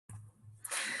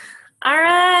All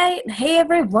right. Hey,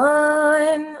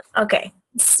 everyone. Okay.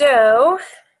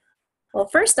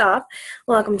 First off,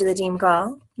 welcome to the team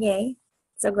call. Yay.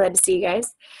 So glad to see you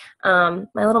guys. My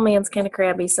little man's kind of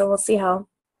crabby, so we'll see how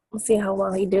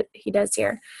well he does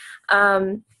here.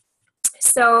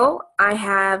 So I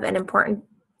have an important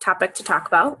topic to talk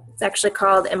about. It's actually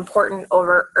called important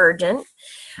over urgent.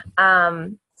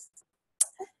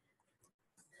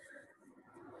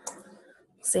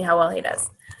 See how well he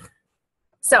does.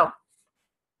 So,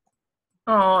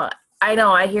 oh, I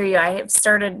know, I hear you. I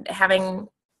started having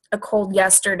a cold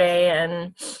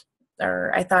yesterday,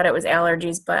 or I thought it was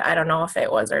allergies, but I don't know if it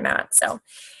was or not. So,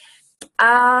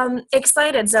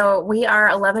 excited. So we are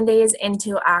 11 days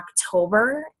into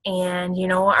October, and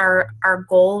our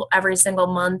goal every single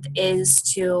month is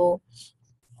to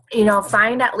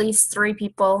find at least 3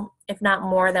 people, if not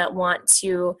more, that want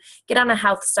to get on a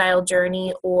health style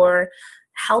journey or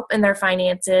help in their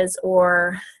finances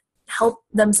or help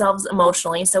themselves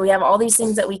emotionally. So we have all these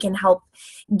things that we can help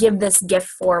give this gift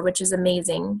for, which is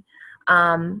amazing.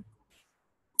 But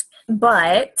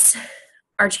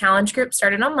our challenge group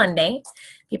started on Monday.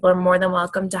 People are more than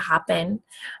welcome to hop in.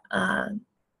 I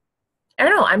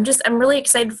don't know. I'm really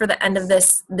excited for the end of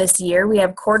this year. We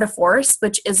have Core de Force,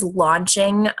 which is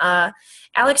launching.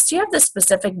 Alex, do you have the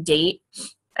specific date?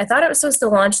 I thought it was supposed to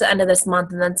launch the end of this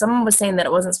month, and then someone was saying that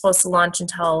it wasn't supposed to launch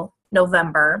until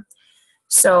November.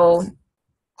 So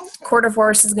Core de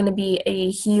Force is going to be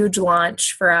a huge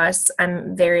launch for us.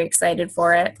 I'm very excited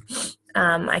for it.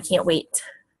 I can't wait.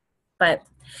 But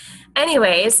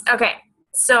anyways, okay.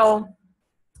 So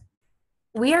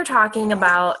we are talking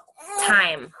about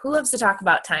time. Who loves to talk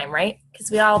about time, right?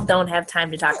 Because we all don't have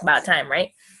time to talk about time,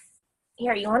 right?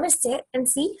 Here, you want to sit and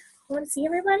see? You want to see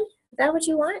everybody? Is that what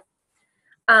you want?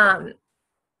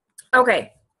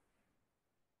 Okay.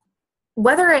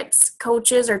 Whether it's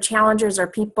coaches or challengers or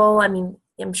people, I mean,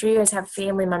 I'm sure you guys have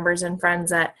family members and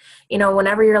friends that,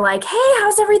 whenever you're like, hey,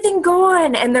 how's everything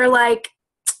going? And they're like,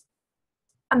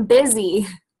 I'm busy.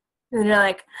 And you're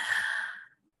like,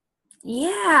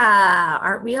 yeah,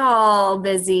 aren't we all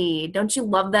busy? Don't you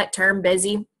love that term,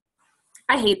 busy?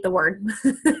 I hate the word.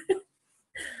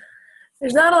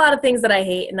 There's not a lot of things that I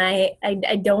hate, and I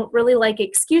don't really like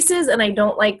excuses, and I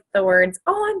don't like the words,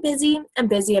 oh, I'm busy, I'm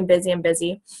busy, I'm busy, I'm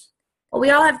busy. Well, we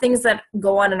all have things that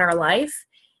go on in our life,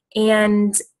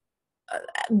 and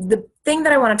the thing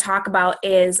that I want to talk about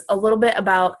is a little bit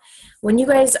about when you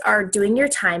guys are doing your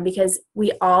time, because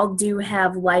we all do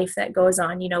have life that goes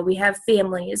on. We have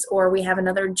families, or we have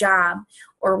another job,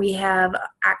 or we have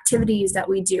activities that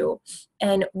we do,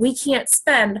 and we can't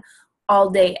spend all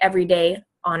day, every day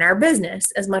on our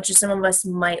business as much as some of us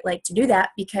might like to do that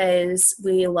because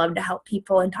we love to help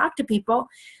people and talk to people.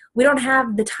 We don't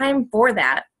have the time for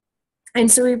that.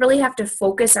 And so we really have to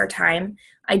focus our time.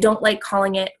 I don't like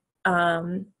calling it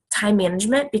time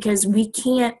management because we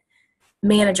can't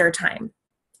manage our time.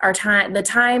 The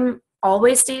time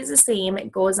always stays the same.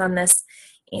 It goes on this,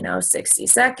 60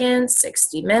 seconds,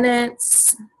 60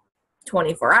 minutes,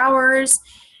 24 hours.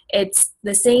 It's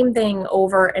the same thing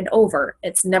over and over.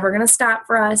 It's never going to stop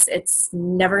for us. It's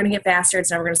never going to get faster.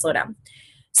 It's never going to slow down.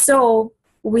 So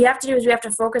what we have to do is we have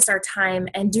to focus our time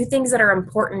and do things that are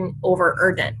important over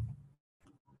urgent.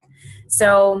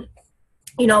 So,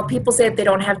 people say that they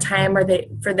don't have time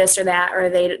for this or that, or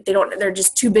they're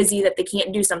just too busy that they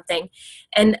can't do something.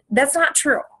 And that's not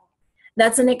true.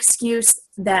 That's an excuse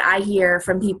that I hear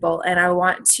from people, and I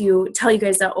want to tell you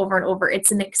guys that over and over.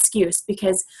 It's an excuse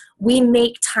because we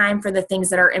make time for the things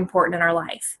that are important in our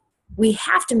life. We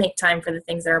have to make time for the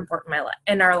things that are important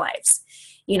in our lives.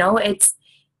 It's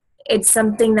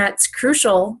something that's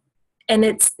crucial, and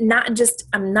it's not just,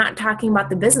 I'm not talking about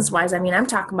the business-wise. I mean, I'm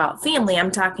talking about family.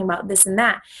 I'm talking about this and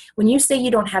that. When you say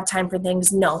you don't have time for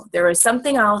things, no, there was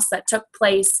something else that took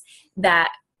place that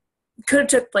could have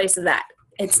took place of that.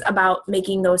 It's about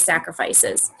making those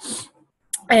sacrifices.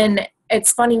 And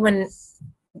it's funny when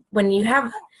you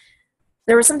have,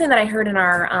 there was something that I heard in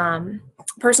our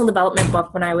personal development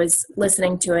book when I was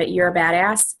listening to it, You're a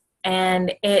Badass.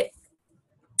 And it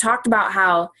talked about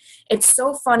how it's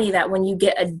so funny that when you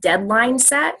get a deadline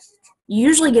set, you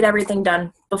usually get everything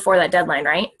done before that deadline,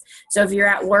 right? So if you're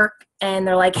at work and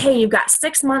they're like, hey, you've got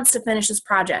 6 months to finish this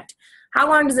project. How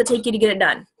long does it take you to get it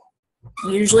done?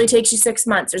 Usually takes you 6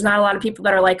 months. There's not a lot of people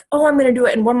that are like, oh, I'm going to do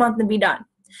it in 1 month and be done.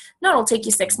 No, it'll take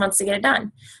you 6 months to get it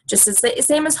done. Just the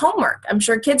same as homework. I'm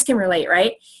sure kids can relate,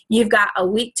 right? You've got a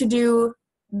week to do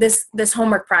this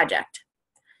homework project.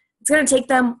 It's going to take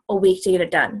them a week to get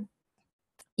it done.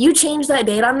 You change that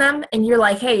date on them and you're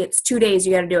like, hey, it's 2 days,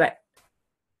 you got to do it.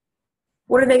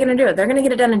 What are they going to do? They're going to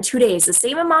get it done in 2 days. The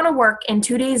same amount of work in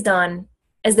 2 days done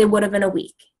as they would have in a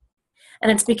week.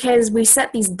 And it's because we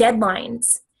set these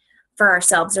deadlines for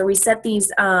ourselves, or we set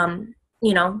these,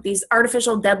 these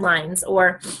artificial deadlines,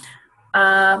 or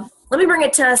let me bring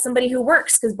it to somebody who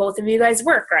works, because both of you guys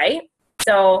work, right?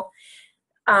 So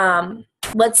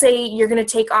let's say you're going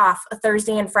to take off a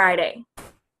Thursday and Friday.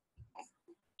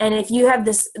 And if you have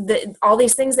all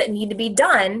these things that need to be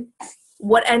done,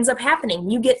 what ends up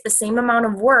happening? You get the same amount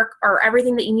of work or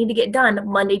everything that you need to get done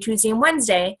Monday, Tuesday, and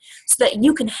Wednesday, so that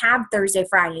you can have Thursday,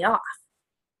 Friday off.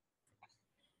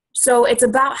 So it's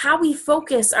about how we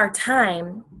focus our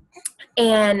time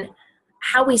and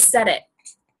how we set it.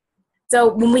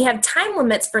 So when we have time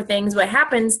limits for things, what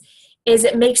happens is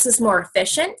it makes us more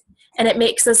efficient and it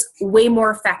makes us way more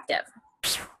effective.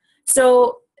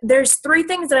 So there's 3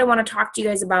 things that I want to talk to you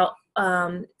guys about,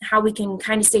 how we can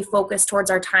kind of stay focused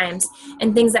towards our times,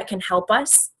 and things that can help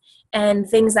us, and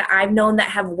things that I've known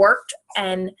that have worked.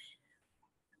 And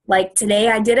like today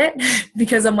I did it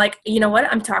because I'm like, you know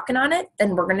what, I'm talking on it,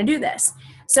 then we're going to do this.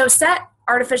 So set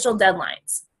artificial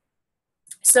deadlines.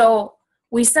 So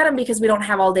we set them because we don't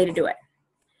have all day to do it.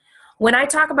 When I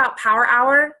talk about power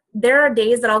hour, there are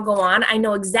days that I'll go on, I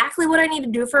know exactly what I need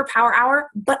to do for a power hour,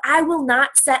 but I will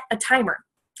not set a timer.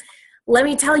 Let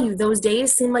me tell you, those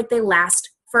days seem like they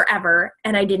last forever,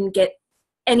 and I didn't get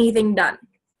anything done.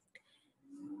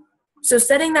 So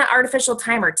setting that artificial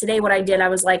timer, today what I did, I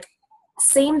was like,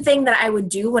 same thing that I would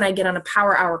do when I get on a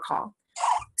power hour call.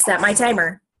 Set my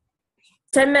timer,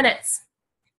 10 minutes.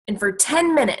 And for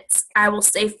 10 minutes, I will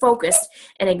stay focused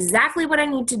in exactly what I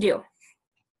need to do.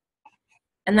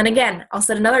 And then again, I'll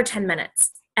set another 10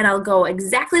 minutes. And I'll go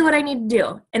exactly what I need to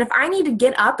do. And if I need to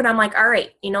get up and I'm like, all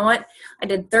right, you know what? I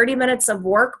did 30 minutes of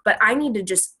work, but I need to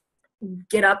just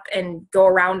get up and go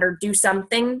around or do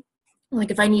something.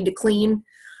 Like if I need to clean,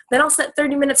 then I'll set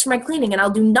 30 minutes for my cleaning, and I'll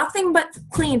do nothing but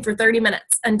clean for 30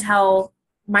 minutes until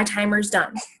my timer's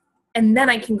done. And then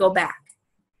I can go back.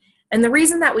 And the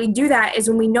reason that we do that is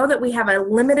when we know that we have a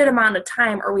limited amount of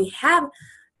time, or we have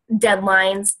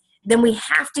deadlines, then we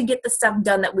have to get the stuff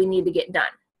done that we need to get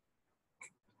done.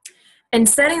 And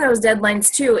setting those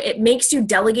deadlines too, it makes you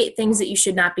delegate things that you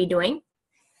should not be doing.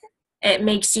 It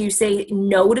makes you say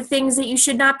no to things that you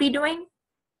should not be doing.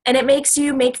 And it makes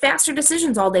you make faster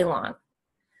decisions all day long.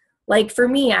 Like for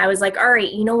me, I was like, all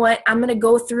right, you know what? I'm going to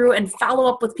go through and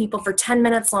follow up with people for 10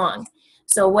 minutes long.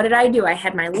 So what did I do? I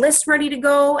had my list ready to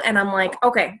go, and I'm like,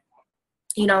 okay,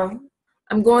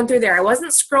 I'm going through there. I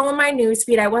wasn't scrolling my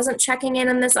newsfeed. I wasn't checking in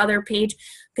on this other page,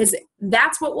 because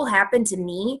that's what will happen to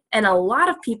me. And a lot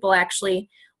of people actually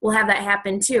will have that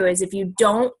happen too, is if you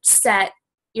don't set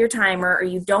your timer, or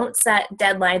you don't set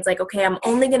deadlines, like, okay, I'm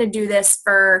only going to do this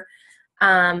for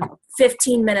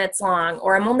 15 minutes long,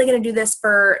 or I'm only going to do this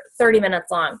for 30 minutes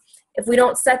long. If we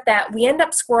don't set that, we end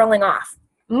up squirreling off.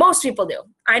 Most people do.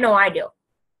 I know I do.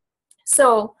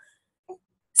 So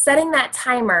setting that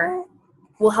timer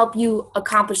will help you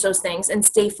accomplish those things and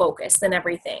stay focused and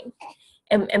everything.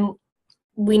 And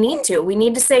we need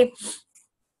to say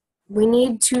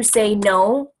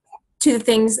no to the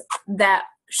things that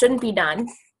shouldn't be done.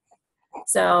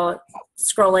 So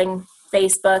scrolling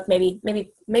Facebook,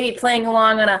 maybe playing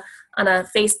along on a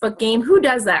Facebook game. Who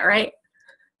does that, right?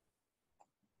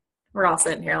 We're all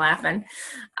sitting here laughing.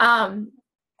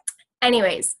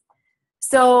 Anyways,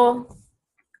 so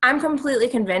I'm completely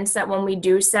convinced that when we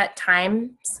do set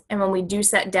times and when we do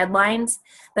set deadlines,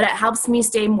 that it helps me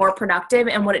stay more productive.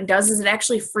 And what it does is it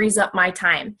actually frees up my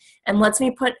time and lets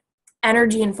me put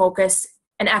energy and focus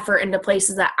and effort into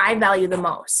places that I value the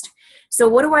most. So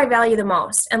what do I value the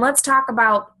most? And let's talk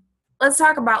about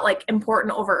like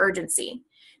important over urgency.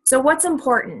 So what's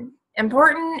important?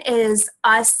 Important is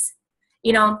us,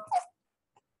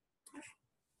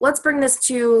 let's bring this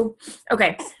to,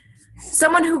 okay,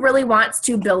 someone who really wants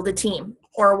to build a team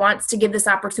or wants to give this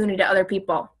opportunity to other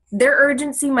people. Their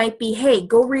urgency might be, hey,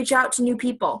 go reach out to new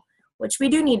people, which we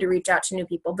do need to reach out to new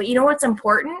people. But you know what's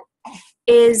important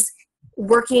is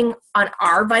working on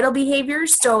our vital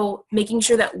behaviors. So making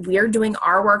sure that we're doing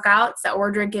our workouts, that we're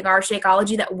drinking our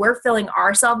Shakeology, that we're filling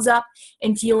ourselves up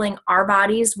and fueling our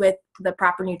bodies with the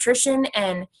proper nutrition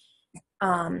and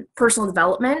personal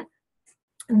development.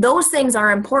 Those things are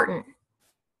important.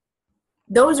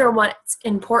 Those are what's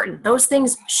important. Those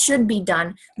things should be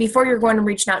done before you're going to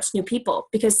reach out to new people,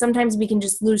 because sometimes we can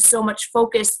just lose so much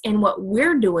focus in what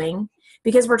we're doing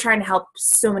because we're trying to help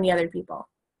so many other people.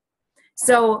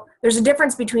 So there's a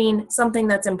difference between something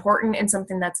that's important and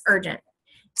something that's urgent.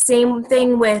 Same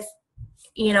thing with,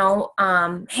 hey,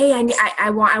 I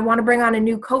want to bring on a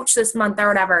new coach this month or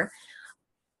whatever.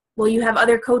 Well, you have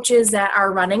other coaches that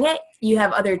are running it. You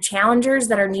have other challengers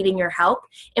that are needing your help.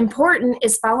 Important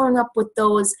is following up with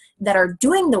those that are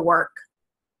doing the work.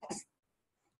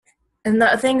 And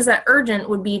the things that urgent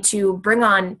would be to bring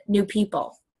on new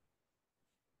people.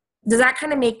 Does that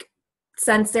kind of make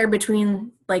sense there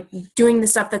between like doing the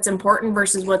stuff that's important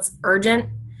versus what's urgent?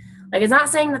 Like, it's not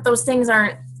saying that those things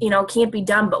aren't, can't be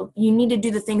done, but you need to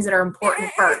do the things that are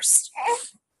important first.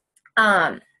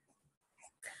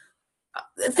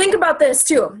 Think about this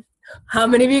too. How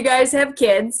many of you guys have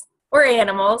kids or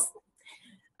animals?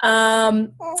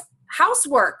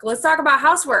 Housework. Let's talk about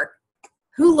housework.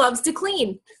 Who loves to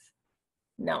clean?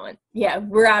 No one. Yeah,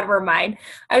 we're out of our mind.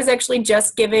 I was actually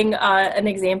just giving an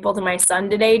example to my son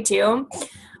today too.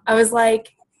 I was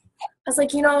like, I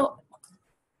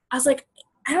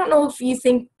don't know if you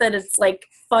think that it's like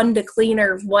fun to clean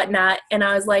or whatnot. And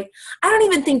I was like, I don't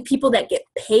even think people that get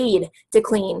paid to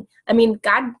clean. I mean,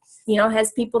 God,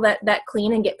 has people that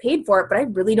clean and get paid for it, but I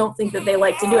really don't think that they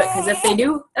like to do it, because if they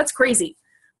do, that's crazy.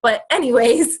 But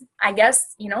anyways, I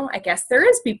guess there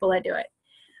is people that do it.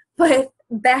 But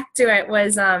back to it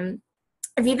was,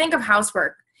 if you think of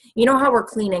housework, you know how we're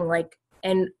cleaning, like,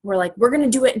 and we're like, we're going to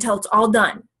do it until it's all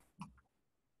done.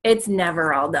 It's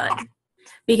never all done,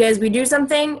 because we do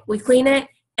something, we clean it,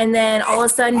 and then all of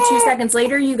a sudden 2 seconds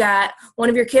later, you got one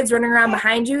of your kids running around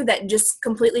behind you that just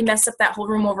completely messed up that whole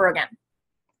room over again.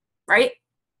 Right?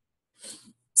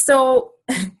 So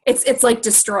it's like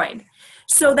destroyed.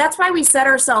 So that's why we set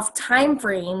ourselves time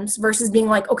frames versus being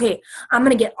like, okay, I'm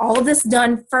going to get all of this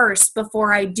done first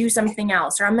before I do something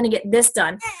else, or I'm going to get this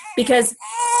done, because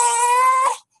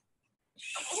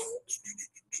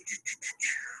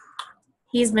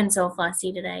he's been so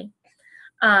fussy today.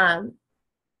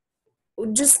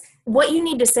 Just what you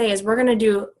need to say is, we're going to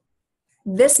do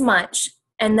this much,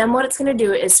 and then what it's going to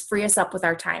do is free us up with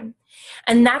our time.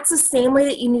 And that's the same way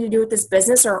that you need to do with this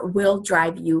business, or it will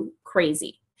drive you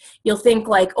crazy. You'll think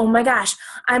like, oh my gosh,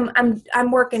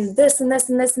 I'm working this and this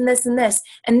and this and this and this.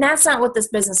 And that's not what this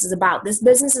business is about. This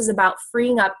business is about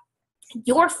freeing up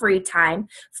your free time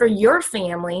for your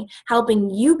family, helping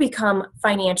you become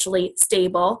financially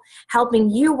stable, helping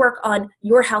you work on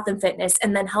your health and fitness,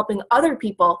 and then helping other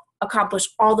people accomplish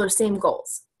all those same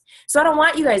goals. So I don't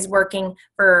want you guys working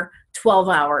for 12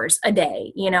 hours a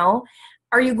day,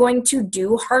 Are you going to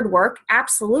do hard work?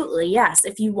 Absolutely, yes.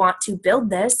 If you want to build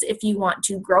this, if you want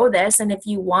to grow this, and if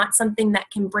you want something that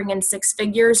can bring in 6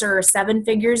 figures or 7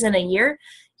 figures in a year,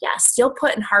 yes, still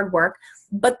put in hard work.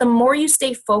 But the more you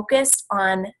stay focused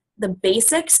on the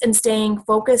basics and staying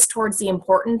focused towards the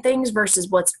important things versus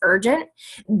what's urgent,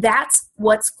 that's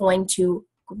what's going to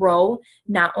grow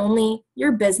not only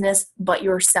your business, but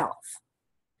yourself.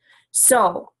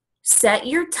 So set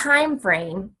your time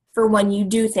frame for when you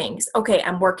do things. Okay,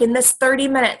 I'm working this 30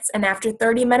 minutes, and after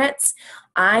 30 minutes,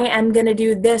 I am going to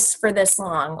do this for this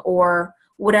long, or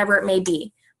whatever it may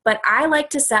be. But I like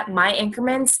to set my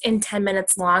increments in 10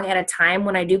 minutes long at a time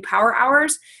when I do power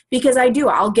hours, because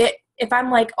I'll get, if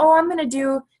I'm like, oh, I'm going to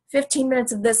do 15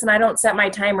 minutes of this, and I don't set my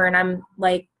timer, and I'm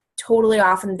like totally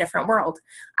off in a different world.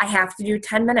 I have to do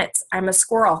 10 minutes. I'm a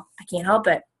squirrel. I can't help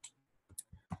it.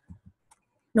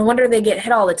 No wonder they get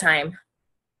hit all the time.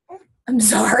 I'm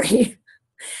sorry.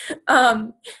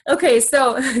 Okay,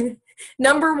 so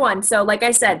number 1. So like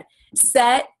I said,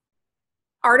 set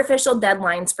artificial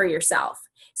deadlines for yourself.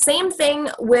 Same thing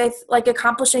with like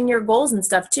accomplishing your goals and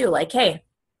stuff too. Like, hey,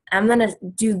 I'm going to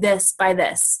do this by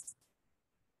this.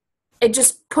 It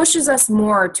just pushes us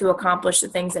more to accomplish the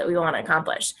things that we want to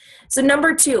accomplish. So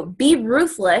number 2, be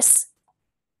ruthless.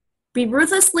 Be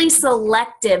ruthlessly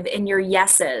selective in your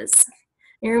yeses.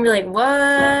 You're going to be like,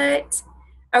 what?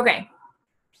 Okay.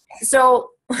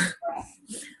 So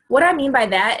what I mean by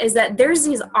that is that there's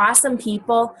these awesome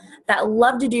people that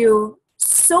love to do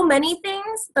so many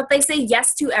things that they say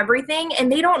yes to everything,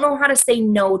 and they don't know how to say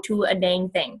no to a dang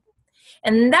thing.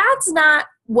 And that's not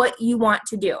what you want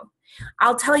to do.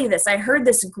 I'll tell you this. I heard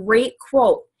this great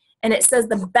quote, and it says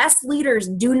the best leaders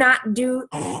do not do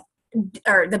more.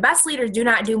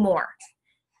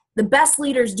 The best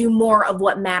leaders do more of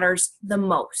what matters the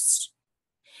most.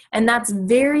 And that's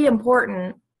very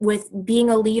important with being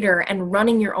a leader and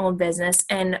running your own business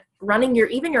and running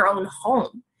even your own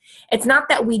home. It's not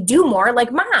that we do more,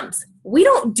 like moms. We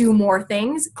don't do more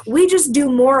things. We just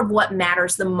do more of what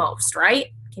matters the most, right?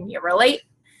 Can you relate?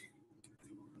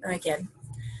 I can.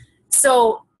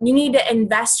 So you need to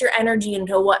invest your energy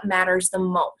into what matters the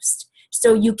most.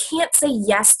 So you can't say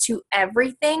yes to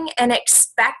everything and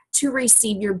expect to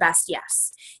receive your best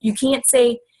yes. You can't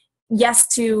say yes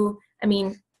to,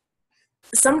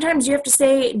 sometimes you have to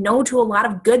say no to a lot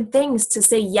of good things to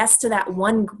say yes to that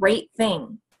one great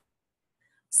thing.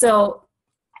 So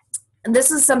this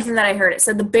is something that I heard. It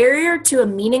said the barrier to a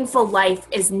meaningful life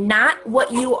is not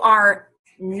what you are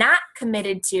not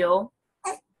committed to,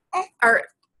 or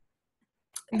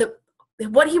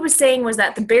what he was saying was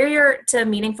that the barrier to a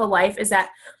meaningful life is that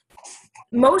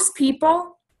most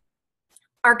people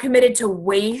are committed to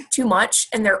way too much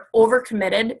and they're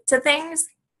overcommitted to things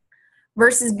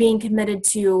versus being committed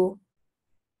to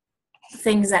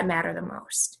things that matter the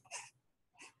most.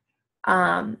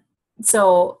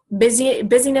 So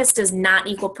busyness does not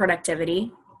equal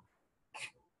productivity.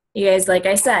 You guys, like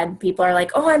I said, people are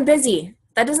like, oh, I'm busy.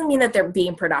 That doesn't mean that they're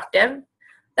being productive.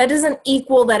 That doesn't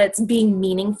equal that it's being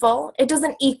meaningful. It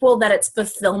doesn't equal that it's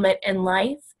fulfillment in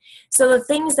life. So the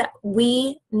things that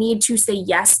we need to say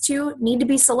yes to need to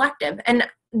be selective. And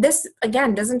this,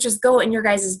 again, doesn't just go in your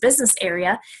guys' business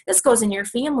area. This goes in your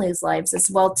family's lives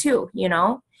as well, too, you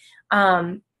know?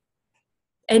 And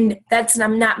that's,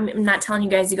 I'm not telling you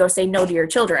guys to go say no to your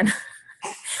children.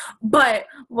 But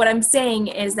what I'm saying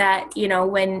is that, you know,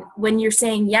 when you're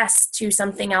saying yes to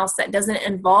something else that doesn't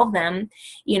involve them,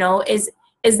 you know, is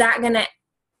that going to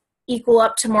equal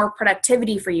up to more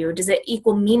productivity for you? Does it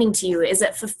equal meaning to you? Is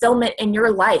it fulfillment in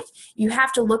your life? You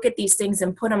have to look at these things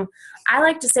and put them, I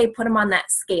like to say, put them on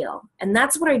that scale. And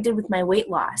that's what I did with my weight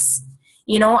loss.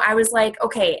 You know, I was like,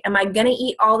 okay, am I going to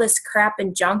eat all this crap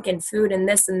and junk and food and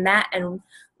this and that and,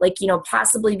 like, you know,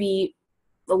 possibly be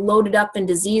loaded up in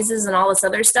diseases and all this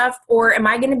other stuff? Or am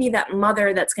I going to be that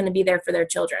mother that's going to be there for their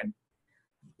children?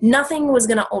 Nothing was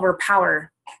going to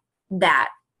overpower that,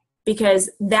 because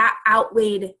that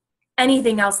outweighed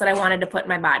anything else that I wanted to put in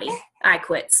my body. I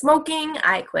quit smoking.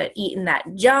 I quit eating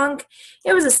that junk.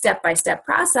 It was a step-by-step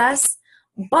process,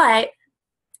 but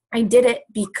I did it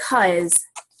because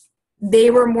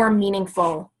they were more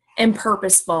meaningful and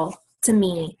purposeful to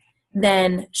me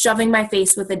than shoving my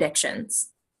face with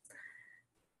addictions.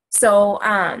 So,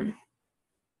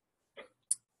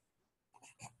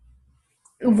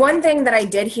 one thing that I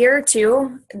did hear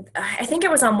too, I think it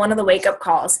was on one of the wake up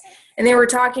calls, and they were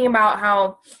talking about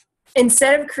how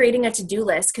instead of creating a to-do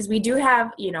list, because we do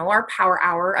have, you know, our power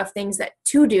hour of things that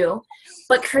to do,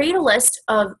 but create a list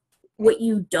of what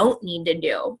you don't need to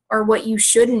do or what you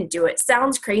shouldn't do. It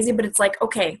sounds crazy, but it's like,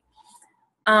 okay,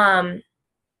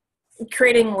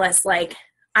 creating a list, like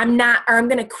I'm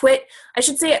going to quit. I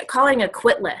should say calling a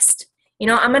quit list. You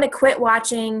know, I'm going to quit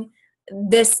watching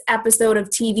this episode of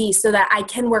TV so that I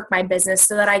can work my business,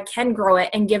 so that I can grow it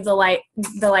and give the life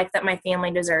that my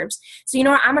family deserves. So, you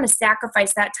know what? I'm going to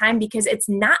sacrifice that time because it's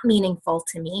not meaningful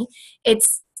to me.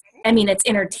 It's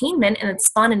entertainment and it's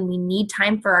fun and we need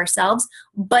time for ourselves,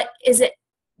 but is it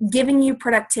giving you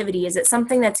productivity? Is it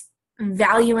something that's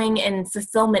valuing and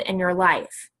fulfillment in your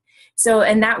life? So,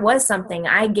 and that was something.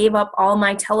 I gave up all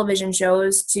my television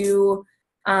shows to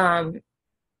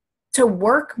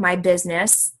work my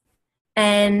business,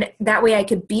 and that way I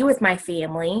could be with my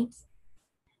family,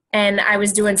 and I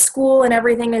was doing school and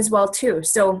everything as well too.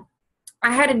 So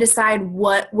I had to decide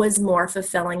what was more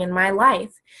fulfilling in my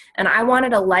life, and I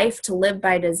wanted a life to live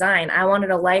by design. I wanted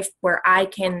a life where I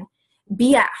can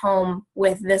be at home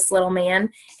with this little man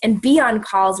and be on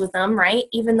calls with him, right?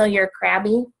 Even though you're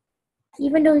crabby,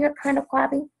 even though you're kind of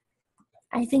crabby,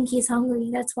 I think he's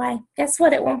hungry. That's why. Guess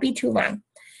what? It won't be too long.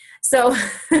 So,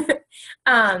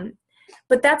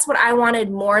 but that's what I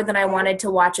wanted more than I wanted to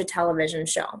watch a television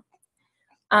show.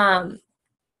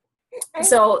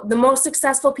 So the most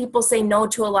successful people say no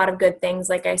to a lot of good things,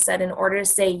 like I said, in order to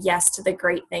say yes to the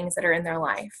great things that are in their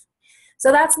life.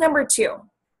 So that's number 2.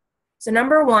 So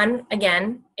number 1,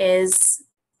 again, is,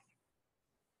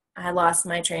 I lost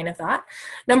my train of thought.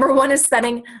 Number 1 is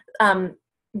setting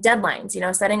deadlines, you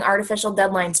know, setting artificial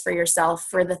deadlines for yourself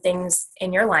for the things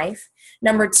in your life.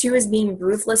 Number 2 is being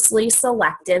ruthlessly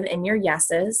selective in your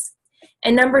yeses.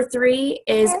 And number 3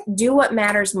 is do what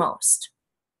matters most.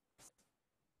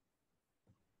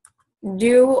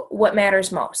 Do what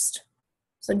matters most.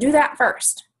 So do that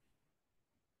first.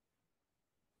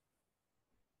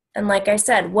 And like I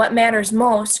said, what matters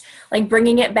most, like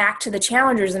bringing it back to the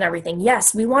challengers and everything.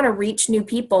 Yes, we want to reach new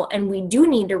people, and we do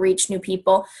need to reach new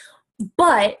people.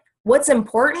 But what's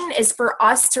important is for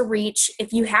us to reach,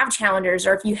 if you have challengers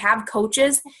or if you have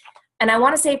coaches, and I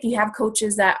want to say if you have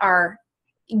coaches that are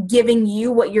giving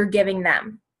you what you're giving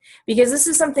them, because this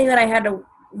is something that I had to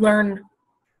learn.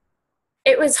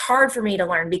 It was hard for me to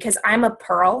learn because I'm a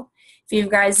pearl. If you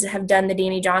guys have done the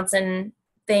Danny Johnson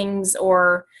things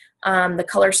or the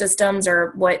color systems,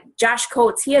 or what Josh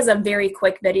Coates, he has a very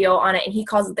quick video on it and he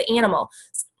calls it the animal.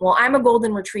 Well, I'm a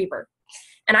golden retriever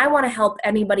and I want to help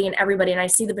anybody and everybody, and I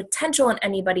see the potential in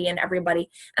anybody and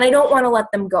everybody, and I don't want to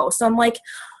let them go. So I'm like,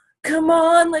 come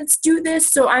on, let's do this.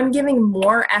 So I'm giving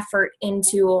more effort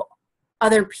into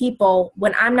other people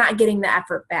when I'm not getting the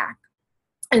effort back.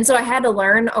 And so I had to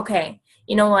learn, okay,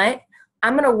 you know what?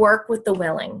 I'm going to work with the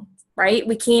willing, right?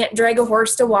 We can't drag a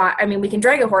horse to water. I mean, we can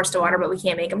drag a horse to water, but we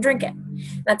can't make them drink it.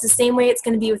 That's the same way it's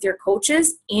going to be with your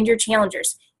coaches and your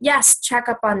challengers. Yes, check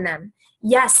up on them.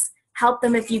 Yes, help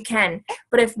them if you can.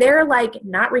 But if they're like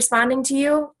not responding to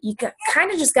you, you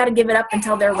kind of just got to give it up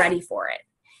until they're ready for it.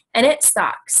 And it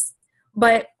sucks.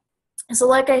 But so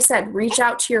like I said, reach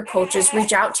out to your coaches,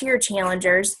 reach out to your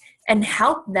challengers and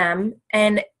help them.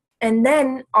 And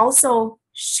then also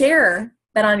share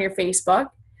that on your Facebook.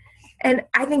 And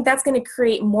I think that's going to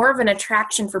create more of an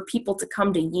attraction for people to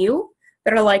come to you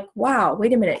that are like, wow,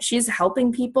 wait a minute, she's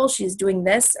helping people, she's doing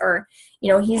this, or,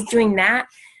 he's doing that.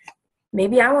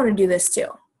 Maybe I want to do this too.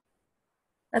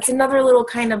 That's another little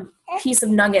kind of piece of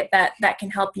nugget that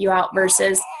can help you out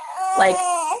versus like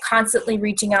constantly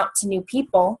reaching out to new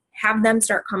people. Have them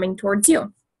start coming towards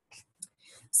you.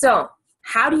 So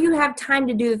how do you have time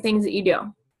to do the things that you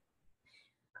do?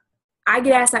 I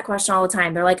get asked that question all the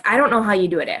time. They're like, I don't know how you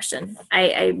do it, Ashton.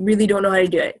 I really don't know how to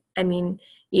do it. I mean,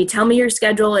 you tell me your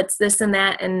schedule, it's this and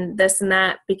that and this and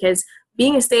that, because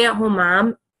being a stay-at-home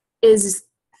mom is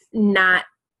not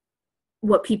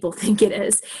what people think it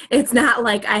is. It's not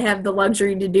like I have the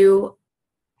luxury to do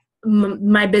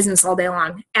my business all day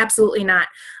long. Absolutely not.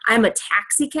 I'm a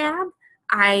taxi cab.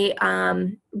 I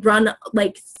run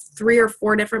like 3 or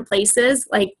 4 different places.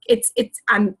 Like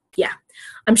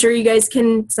I'm sure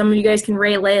some of you guys can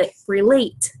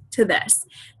relate to this.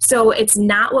 So it's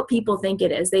not what people think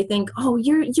it is. They think, oh,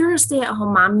 you're a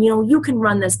stay-at-home mom. You can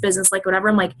run this business like whatever.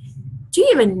 I'm like, do you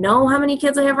even know how many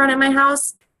kids I have running my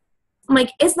house? I'm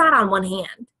like, it's not on one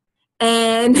hand.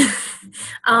 And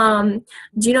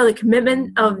do you know the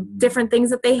commitment of different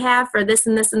things that they have for this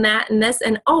and this and that and this?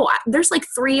 And there's like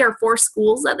 3 or 4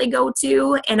 schools that they go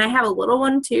to, and I have a little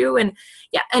one too. And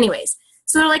yeah, anyways.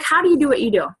 So they're like, how do you do what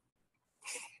you do?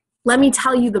 Let me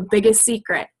tell you the biggest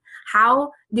secret.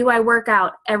 How do I work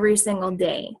out every single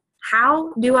day?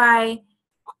 How do I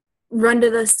run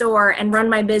to the store and run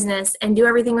my business and do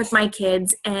everything with my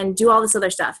kids and do all this other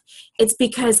stuff? It's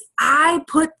because I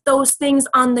put those things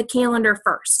on the calendar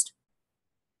first.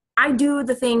 I do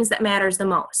the things that matters the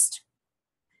most.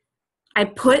 I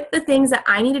put the things that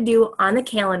I need to do on the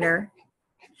calendar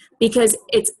because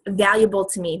it's valuable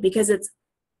to me, because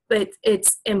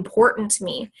it's important to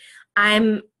me.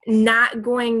 I'm not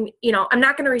going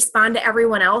to respond to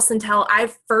everyone else until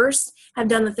I first have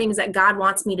done the things that God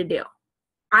wants me to do.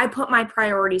 I put my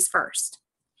priorities first.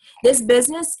 This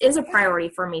business is a priority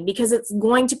for me because it's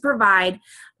going to provide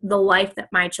the life that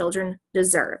my children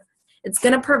deserve. It's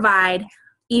going to provide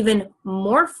even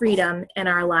more freedom in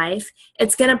our life.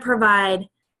 It's going to provide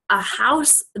a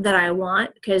house that I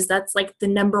want, because that's like the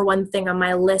number one thing on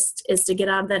my list is to get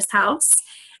out of this house.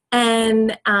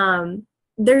 And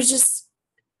there's just,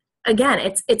 again,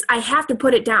 it's I have to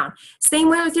put it down. Same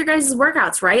way with your guys'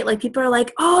 workouts, right? Like people are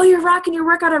like, oh, you're rocking your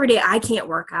workout every day. I can't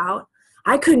work out.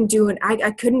 I couldn't do it.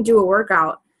 I couldn't do a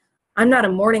workout. I'm not a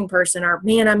morning person, or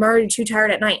man, I'm already too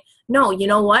tired at night. No, you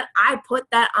know what? I put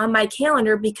that on my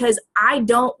calendar because I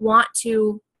don't want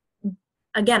to,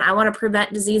 again, I want to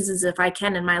prevent diseases if I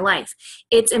can in my life.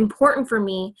 It's important for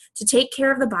me to take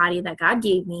care of the body that God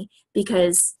gave me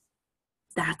because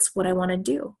that's what I want to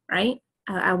do, right?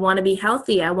 I want to be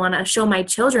healthy. I want to show my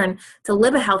children to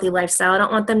live a healthy lifestyle. I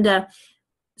don't want them to,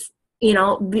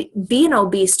 be an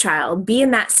obese child, be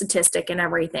in that statistic and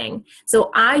everything.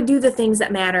 So I do the things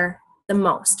that matter the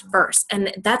most first.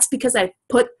 And that's because I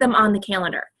put them on the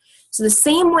calendar. So the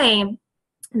same way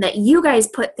that you guys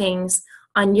put things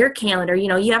on your calendar,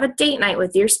 you have a date night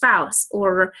with your spouse,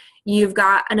 or you've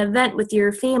got an event with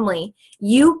your family,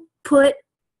 you put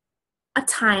a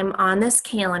time on this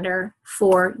calendar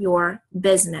for your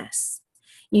business.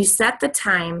 You set the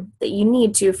time that you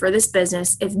need to for this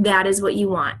business if that is what you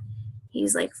want.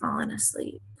 He's like falling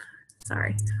asleep.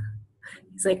 Sorry.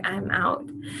 He's like, I'm out.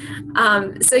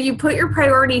 So you put your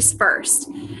priorities first,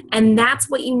 and that's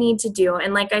what you need to do.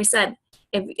 And like I said,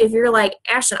 if you're like,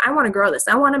 Ashton, I want to grow this.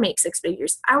 I want to make 6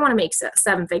 figures. I want to make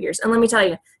 7 figures. And let me tell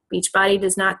you, Beachbody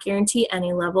does not guarantee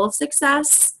any level of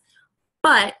success,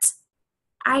 but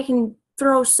I can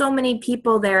throw so many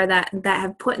people there that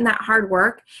have put in that hard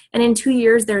work, and in 2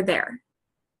 years they're there.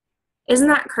 Isn't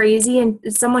that crazy? And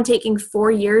someone taking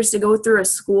 4 years to go through a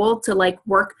school to like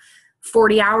work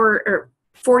 40 or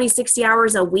 60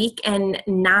 hours a week and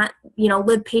not,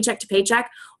 live paycheck to paycheck,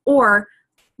 or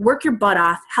work your butt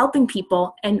off helping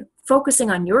people and focusing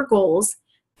on your goals.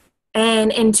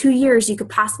 And in 2 years, you could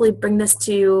possibly bring this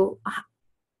to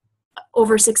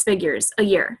over 6 figures a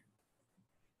year.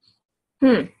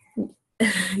 Hmm.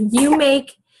 You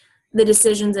make the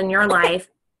decisions in your life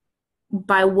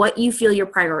by what you feel your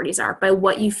priorities are, by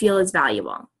what you feel is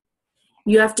valuable.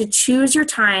 You have to choose your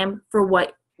time for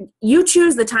what you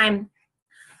choose the time.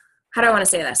 How do I want to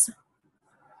say this?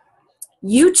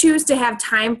 You choose to have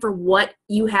time for what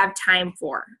you have time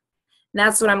for.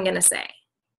 That's what I'm going to say.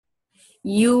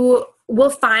 You will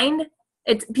find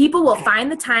it. People will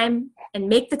find the time and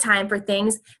make the time for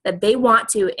things that they want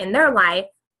to in their life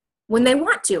when they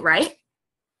want to, right?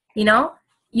 You know,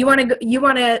 you want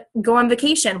to go on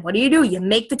vacation. What do? You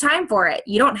make the time for it.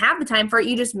 You don't have the time for it.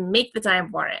 You just make the time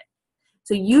for it.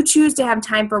 So you choose to have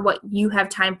time for what you have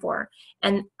time for.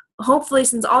 And hopefully,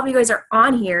 since all of you guys are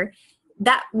on here,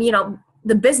 that,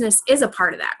 the business is a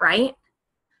part of that, right?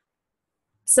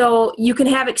 So you can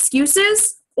have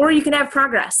excuses or you can have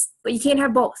progress, but you can't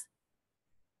have both.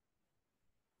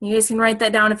 You guys can write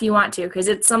that down if you want to, because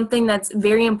it's something that's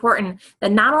very important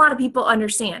that not a lot of people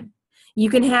understand. You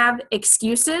can have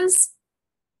excuses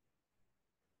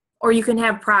or you can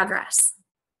have progress,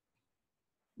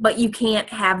 but you can't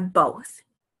have both.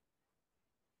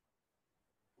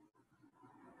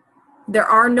 There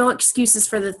are no excuses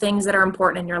for the things that are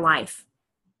important in your life.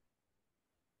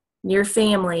 Your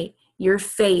family, your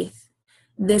faith,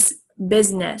 this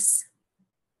business.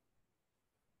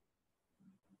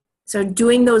 So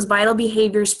doing those vital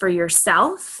behaviors for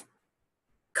yourself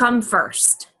come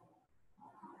first.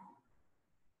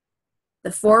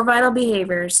 The 4 vital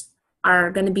behaviors are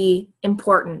going to be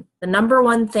important. The number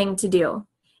one thing to do.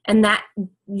 And that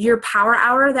your power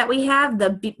hour that we have, the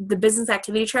business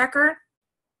activity tracker,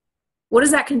 what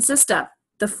does that consist of?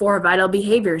 The 4 vital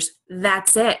behaviors.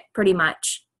 That's it, pretty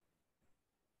much.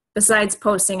 Besides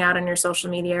posting out on your social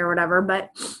media or whatever, but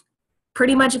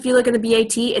pretty much if you look at the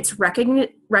BAT, it's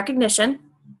recognition.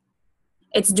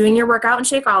 It's doing your workout in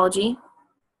Shakeology.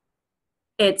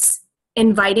 It's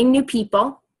inviting new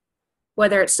people,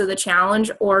 whether it's to the challenge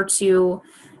or to,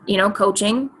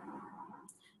 coaching.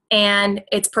 And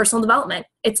it's personal development.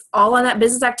 It's all on that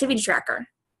business activity tracker.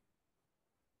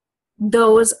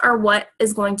 Those are what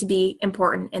is going to be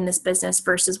important in this business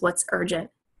versus what's urgent.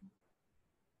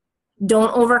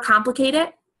 Don't overcomplicate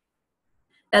it.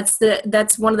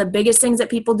 That's one of the biggest things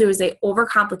that people do is they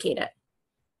overcomplicate it.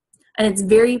 And it's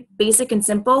very basic and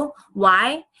simple.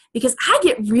 Why? Because I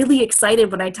get really excited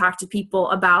when I talk to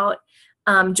people about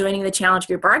joining the challenge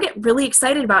group, or I get really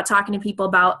excited about talking to people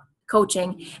about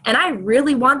coaching, and I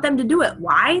really want them to do it.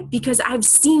 Why? Because I've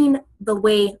seen the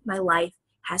way my life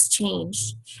has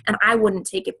changed, and I wouldn't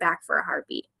take it back for a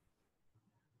heartbeat.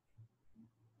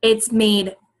 It's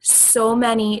made so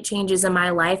many changes in my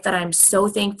life that I'm so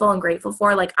thankful and grateful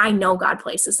for. Like, I know God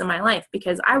placed this in my life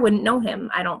because I wouldn't know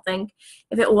him, I don't think,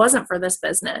 if it wasn't for this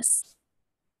business.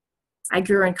 I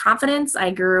grew in confidence. I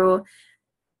grew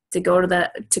to go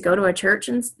to a church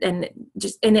and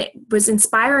it was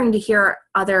inspiring to hear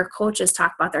other coaches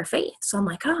talk about their faith. So I'm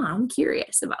like, I'm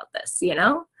curious about this,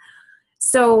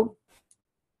 So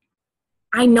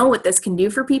I know what this can do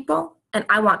for people, and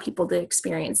I want people to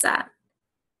experience that.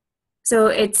 So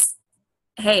it's,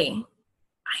 hey,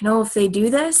 I know if they do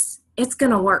this, it's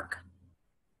going to work.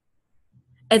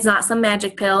 It's not some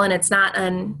magic pill, and it's not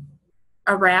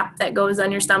a wrap that goes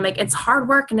on your stomach. It's hard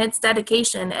work and it's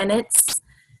dedication, and it's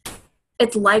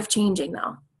life-changing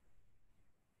though.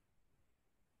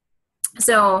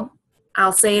 So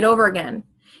I'll say it over again.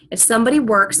 If somebody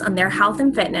works on their health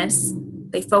and fitness,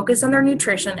 they focus on their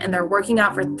nutrition, and they're working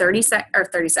out for 30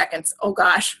 seconds. Oh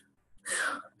gosh.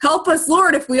 Help us,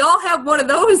 Lord. If we all have one of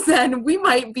those, then we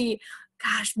might be,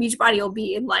 Beachbody will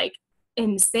be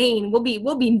insane. We'll be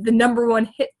the number one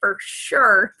hit for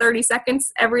sure. 30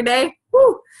 seconds every day.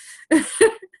 Woo.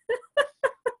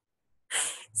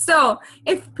 So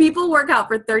if people work out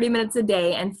for 30 minutes a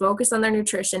day and focus on their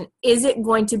nutrition, is it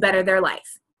going to better their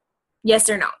life? Yes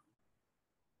or no?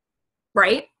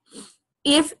 Right?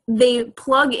 If they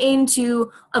plug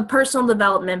into a personal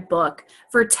development book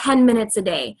for 10 minutes a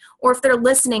day, or if they're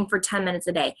listening for 10 minutes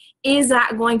a day, is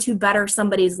that going to better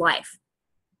somebody's life?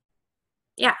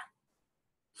 Yeah.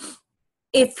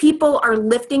 If people are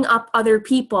lifting up other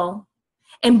people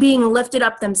and being lifted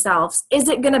up themselves, is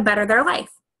it going to better their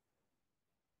life?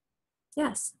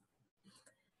 Yes.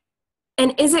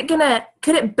 And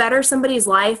could it better somebody's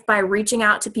life by reaching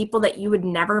out to people that you would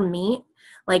never meet?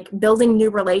 Like building new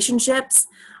relationships,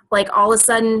 like all of a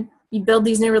sudden you build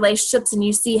these new relationships and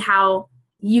you see how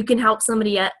you can help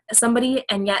somebody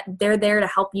and yet they're there to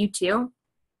help you too.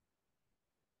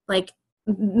 Like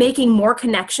making more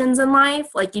connections in life,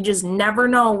 like you just never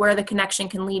know where the connection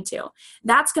can lead to.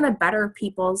 That's going to better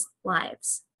people's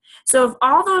lives. So if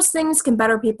all those things can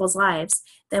better people's lives,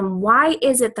 then why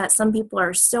is it that some people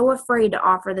are so afraid to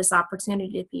offer this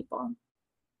opportunity to people?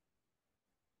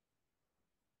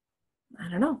 I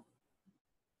don't know.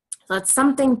 So it's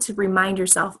something to remind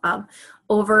yourself of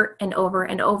over and over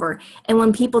and over. And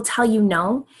when people tell you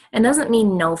no, it doesn't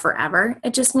mean no forever.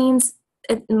 It just means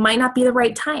it might not be the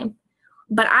right time.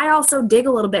 But I also dig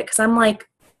a little bit because I'm like,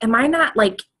 am I not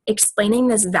like explaining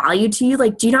this value to you?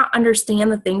 Like, do you not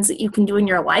understand the things that you can do in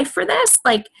your life for this?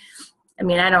 Like, I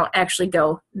mean, I don't actually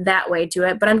go that way to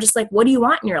it, but I'm just like, what do you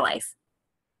want in your life?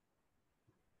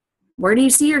 Where do you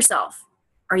see yourself?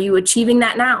 Are you achieving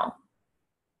that now?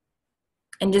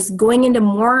 And just going into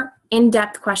more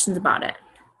in-depth questions about it.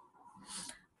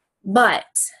 But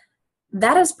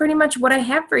that is pretty much what I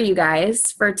have for you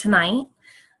guys for tonight.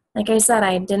 Like I said,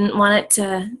 I didn't want it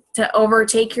to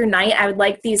overtake your night. I would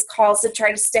like these calls to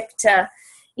try to stick to,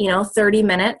 30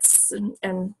 minutes.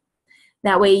 And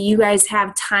that way you guys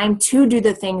have time to do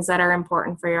the things that are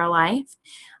important for your life.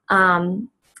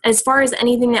 As far as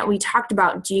anything that we talked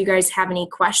about, do you guys have any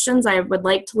questions? I would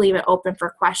like to leave it open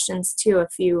for questions too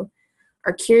if you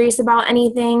are curious about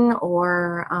anything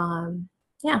or,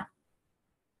 yeah.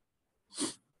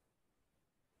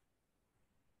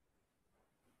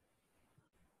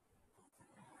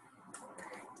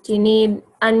 Do you need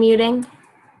unmuting?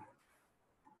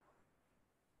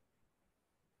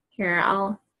 Here,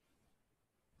 I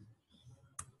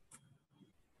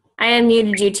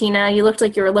unmuted you, Tina. You looked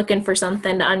like you were looking for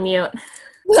something to unmute.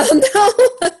 Well, no.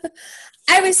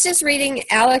 I was just reading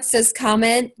Alex's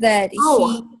comment that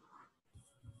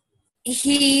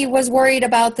he was worried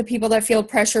about the people that feel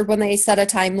pressured when they set a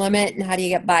time limit, and how do you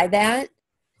get by that?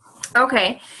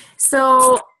 Okay.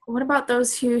 So what about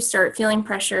those who start feeling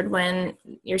pressured when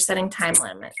you're setting time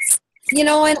limits? And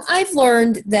I've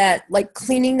learned that, like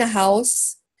cleaning the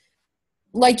house,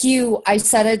 like I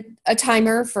set a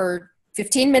timer for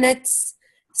 15 minutes,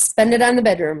 spend it on the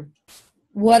bedroom.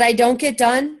 What I don't get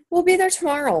done will be there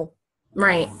tomorrow.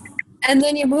 Right. And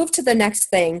then you move to the next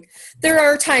thing. There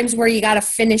are times where you got to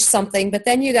finish something, but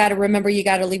then you got to remember you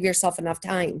got to leave yourself enough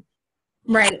time.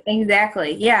 Right.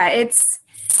 Exactly. Yeah. It's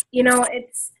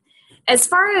as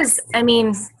far as,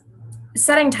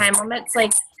 setting time limits,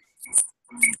 like,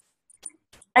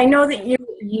 I know that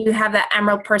you have that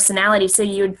emerald personality, so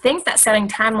you would think that setting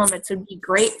time limits would be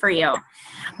great for you.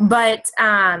 But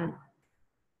I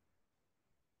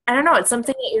don't know. It's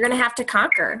something that you're going to have to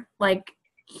conquer. Like,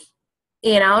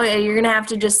 you're going to have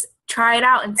to just try it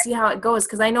out and see how it goes.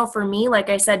 Because I know for me, like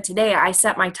I said today, I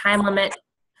set my time limit.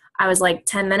 I was like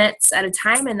 10 minutes at a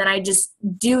time, and then I just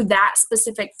do that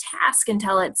specific task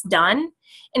until it's done,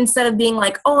 instead of being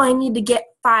like, oh, I need to get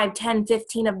 5, 10,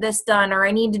 15 of this done, or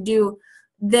I need to do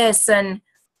this. And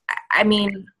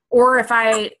or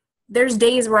there's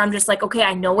days where I'm just like, okay,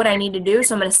 I know what I need to do,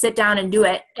 so I'm going to sit down and do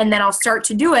it, and then I'll start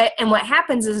to do it. And what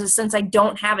happens is since I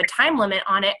don't have a time limit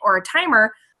on it or a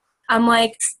timer, I'm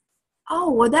like, oh,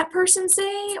 what'd that person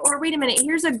say? Or wait a minute,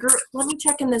 here's a group. Let me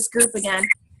check in this group again.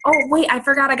 Oh, wait, I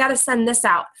forgot I got to send this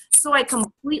out. So I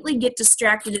completely get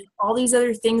distracted in all these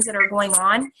other things that are going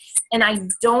on, and I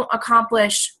don't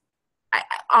accomplish.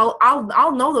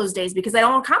 I'll know those days because I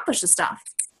don't accomplish the stuff.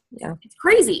 Yeah, it's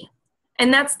crazy.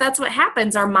 And that's what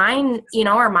happens. Our mind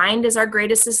is our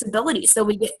greatest disability. So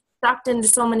we get sucked into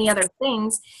so many other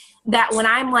things that when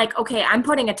I'm like, okay, I'm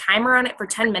putting a timer on it for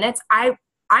 10 minutes, I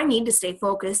need to stay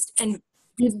focused and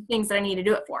do the things that I need to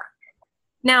do it for.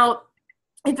 Now,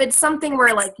 if it's something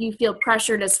where like you feel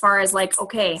pressured as far as like,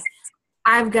 okay,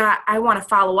 I want to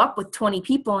follow up with 20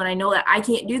 people and I know that I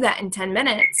can't do that in 10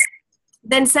 minutes,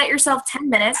 then set yourself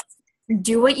 10 minutes,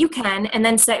 do what you can, and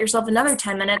then set yourself another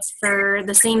 10 minutes for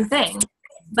the same thing.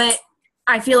 But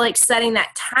I feel like setting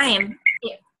that time,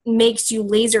 it makes you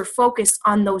laser focused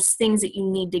on those things that you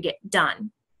need to get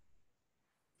done.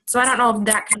 So I don't know if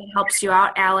that kind of helps you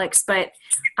out, Alex, but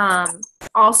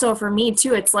also for me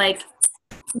too, it's like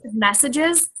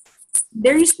messages.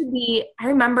 There used to be, I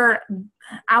remember,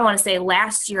 I want to say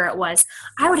last year it was,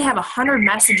 I would have 100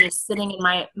 messages sitting in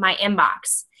my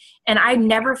inbox. And I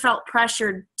never felt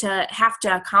pressured to have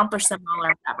to accomplish them all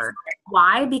or whatever.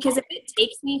 Why? Because if it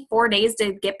takes me 4 days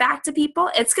to get back to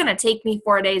people, it's going to take me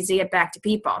 4 days to get back to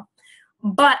people.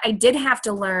 But I did have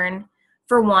to learn,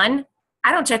 for one,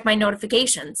 I don't check my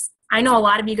notifications. I know a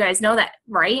lot of you guys know that,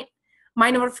 right?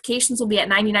 My notifications will be at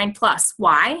 99 plus.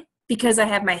 Why? Because I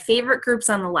have my favorite groups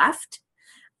on the left.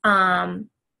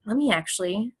 Let me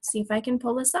actually see if I can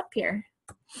pull this up here.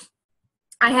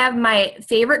 I have my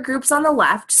favorite groups on the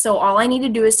left, so all I need to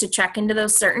do is to check into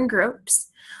those certain groups.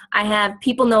 I have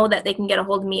people know that they can get a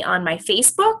hold of me on my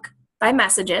Facebook by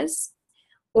messages,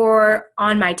 or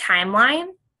on my timeline,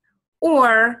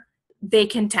 or they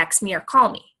can text me or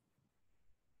call me.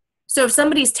 So if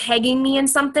somebody's tagging me in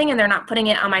something and they're not putting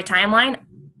it on my timeline,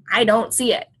 I don't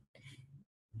see it.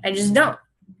 I just don't.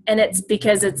 And it's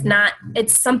because it's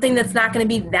something that's not going to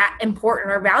be that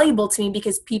important or valuable to me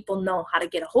because people know how to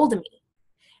get a hold of me.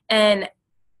 And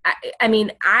I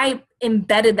mean, I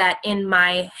embedded that in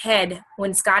my head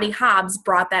when Scotty Hobbs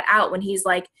brought that out, when he's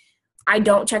like, I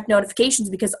don't check notifications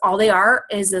because all they are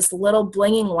is this little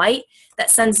blinging light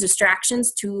that sends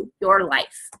distractions to your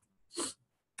life.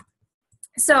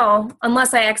 So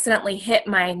unless I accidentally hit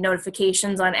my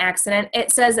notifications on accident,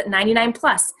 it says 99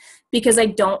 plus because I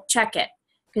don't check it.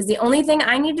 Because the only thing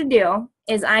I need to do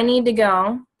is I need to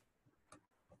go,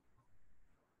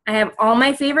 I have all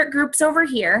my favorite groups over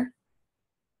here.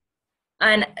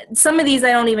 And some of these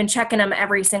I don't even check in them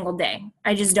every single day.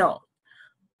 I just don't.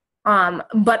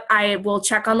 But I will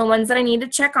check on the ones that I need to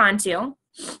check onto.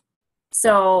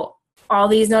 So all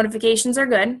these notifications are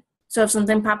good. So if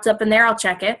something pops up in there, I'll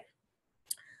check it.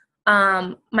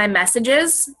 My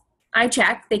messages, I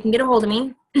check. They can get a hold of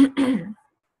me.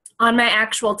 On my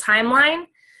actual timeline,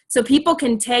 so people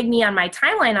can tag me on my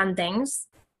timeline on things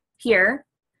here.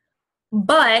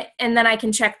 And then I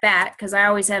can check that because I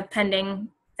always have pending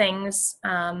things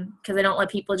because I don't let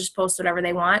people just post whatever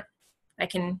they want.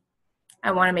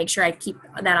 I want to make sure I keep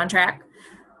that on track.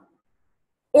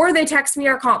 Or they text me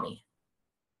or call me.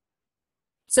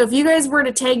 So if you guys were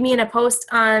to tag me in a post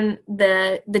on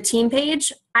the team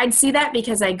page, I'd see that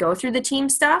because I go through the team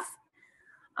stuff.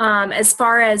 As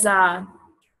far as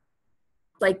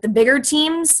like the bigger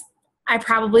teams, I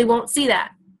probably won't see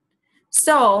that.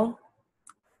 So,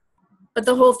 but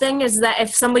the whole thing is that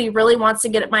if somebody really wants to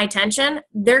get my attention,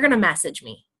 they're going to message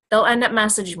me. They'll end up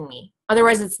messaging me.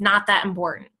 Otherwise, it's not that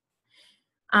important.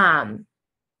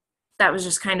 That was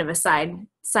just kind of a side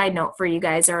note for you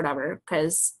guys or whatever,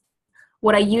 because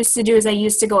what I used to do is I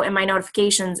used to go in my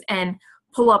notifications and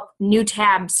pull up new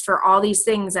tabs for all these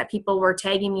things that people were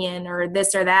tagging me in or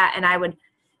this or that, and I would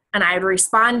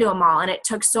respond to them all, and it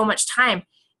took so much time.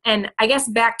 And I guess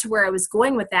back to where I was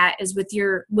going with that is with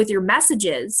your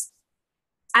messages,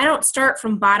 I don't start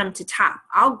from bottom to top.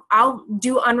 I'll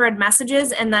do unread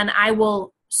messages, and then I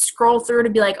will scroll through to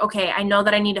be like, okay, I know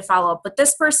that I need to follow up with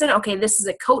this person. Okay, this is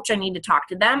a coach. I need to talk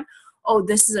to them. Oh,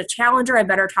 this is a challenger. I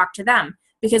better talk to them.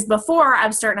 Because before I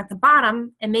was starting at the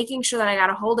bottom and making sure that I got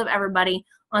a hold of everybody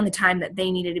on the time that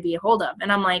they needed to be a hold of.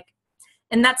 And I'm like,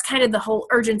 and that's kind of the whole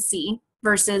urgency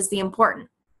versus the important.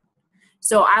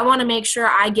 So I want to make sure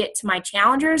I get to my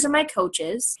challengers and my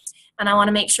coaches, and I want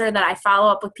to make sure that I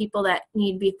follow up with people that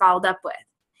need to be followed up with.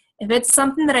 If it's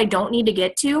something that I don't need to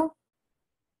get to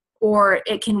or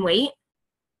it can wait,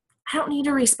 I don't need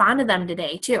to respond to them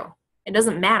today too. It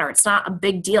doesn't matter. It's not a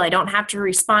big deal. I don't have to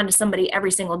respond to somebody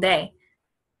every single day.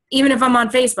 Even if I'm on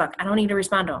Facebook, I don't need to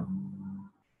respond to them.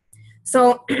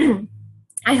 So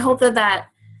I hope that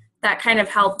kind of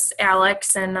helps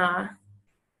Alex and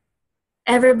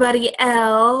everybody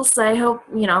else. I hope,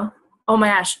 oh my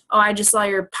gosh. Oh, I just saw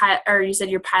your pile, or you said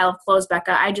your pile of clothes,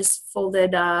 Becca. I just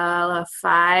folded I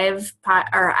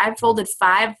folded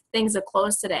 5 things of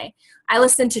clothes today. I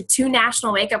listened to 2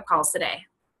 national wake-up calls today.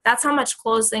 That's how much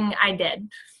closing I did.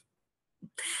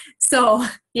 So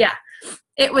yeah,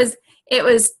 it was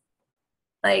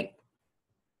like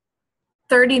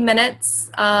 30 minutes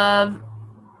of,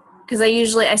 because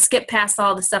I skip past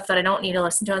all the stuff that I don't need to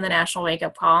listen to on the national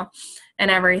wake-up call and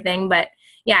everything. But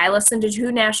yeah, I listened to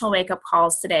 2 national wake-up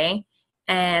calls today,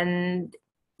 and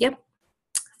yep,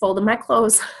 folded my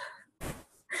clothes.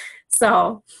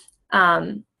 So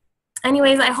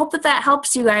anyways, I hope that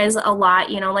helps you guys a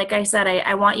lot. Like I said,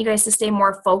 I want you guys to stay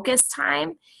more focused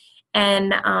time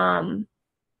and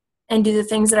do the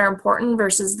things that are important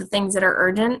versus the things that are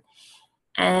urgent,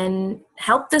 and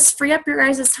help this free up your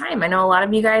guys' time. I know a lot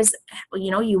of you guys,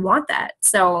 you want that.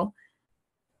 So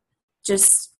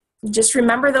just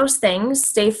remember those things,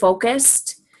 stay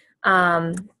focused,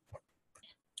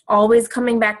 always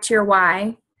coming back to your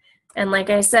why. And like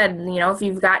I said, if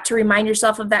you've got to remind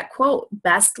yourself of that quote,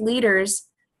 best leaders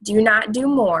do not do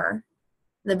more.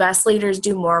 The best leaders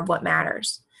do more of what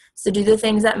matters. So do the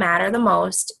things that matter the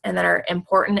most and that are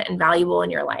important and valuable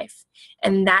in your life.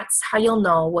 And that's how you'll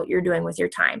know what you're doing with your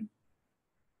time.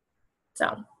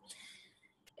 So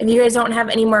if you guys don't have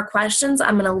any more questions,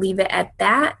 I'm going to leave it at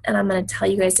that. And I'm going to tell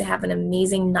you guys to have an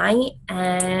amazing night.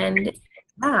 And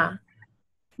yeah,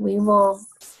 we'll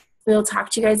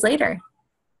talk to you guys later.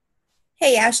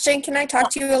 Hey, Ashton, can I talk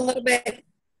to you a little bit?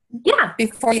 Yeah.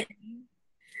 Before you?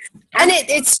 And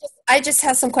it's just, I just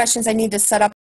have some questions I need to set up